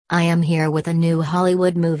I am here with a new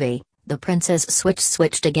Hollywood movie, The Princess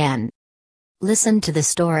Switched Again. Listen to the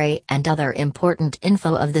story and other important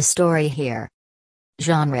info of the story here.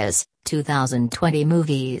 Genres: 2020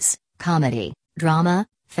 movies, comedy, drama,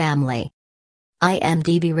 family.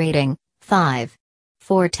 IMDb rating: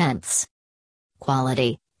 5.4.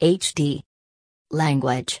 Quality: HD.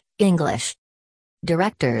 Language: English.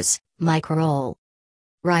 Directors: Mike Roll.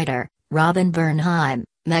 Writer: Robin Bernheim,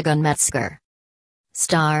 Megan Metzger.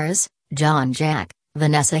 Stars: John Jack,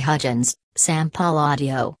 Vanessa Hudgens, Sam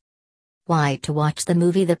Palladio. Why to watch the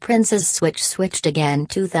movie The Princess Switched Again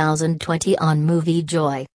 2020 on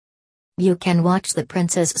Moviesjoy. You can watch The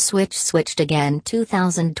Princess Switched Again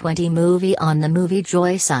 2020 movie on the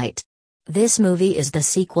Moviesjoy site. This movie is the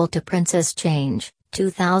sequel to Princess Change,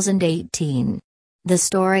 2018. The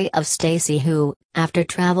story of Stacy who, after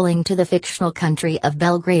traveling to the fictional country of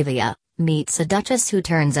Belgravia, meets a duchess who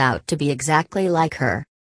turns out to be exactly like her.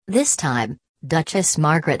 This time, Duchess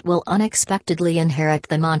Margaret will unexpectedly inherit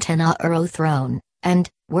the Montenegro throne, and,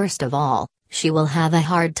 worst of all, she will have a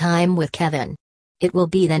hard time with Kevin. It will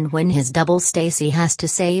be then when his double Stacy has to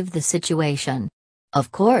save the situation.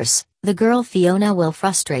 Of course, the girl Fiona will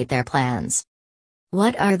frustrate their plans.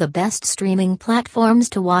 What are the best streaming platforms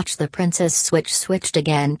to watch The Princess Switched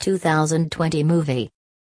Again 2020 movie?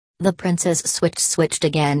 The Princess Switched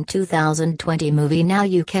Again 2020 movie now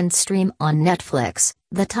you can stream on Netflix,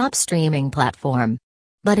 the top streaming platform.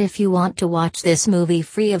 But if you want to watch this movie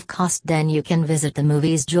free of cost, then you can visit the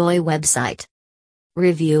Moviesjoy website.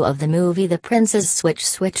 Review of the movie The Princess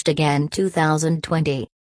Switched Again 2020.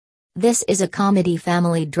 This is a comedy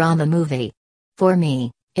family drama movie. For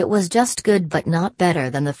me, it was just good but not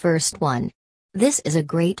better than the first one. This is a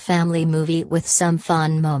great family movie with some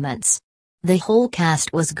fun moments. The whole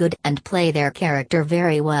cast was good and play their character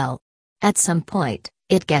very well. At some point,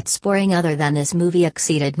 it gets boring. Other than this movie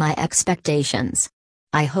exceeded my expectations.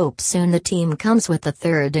 I hope soon the team comes with the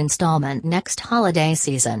third installment next holiday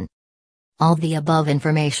season. All the above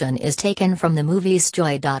information is taken from the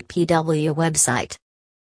moviesjoy.pw website.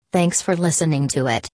 Thanks for listening to it.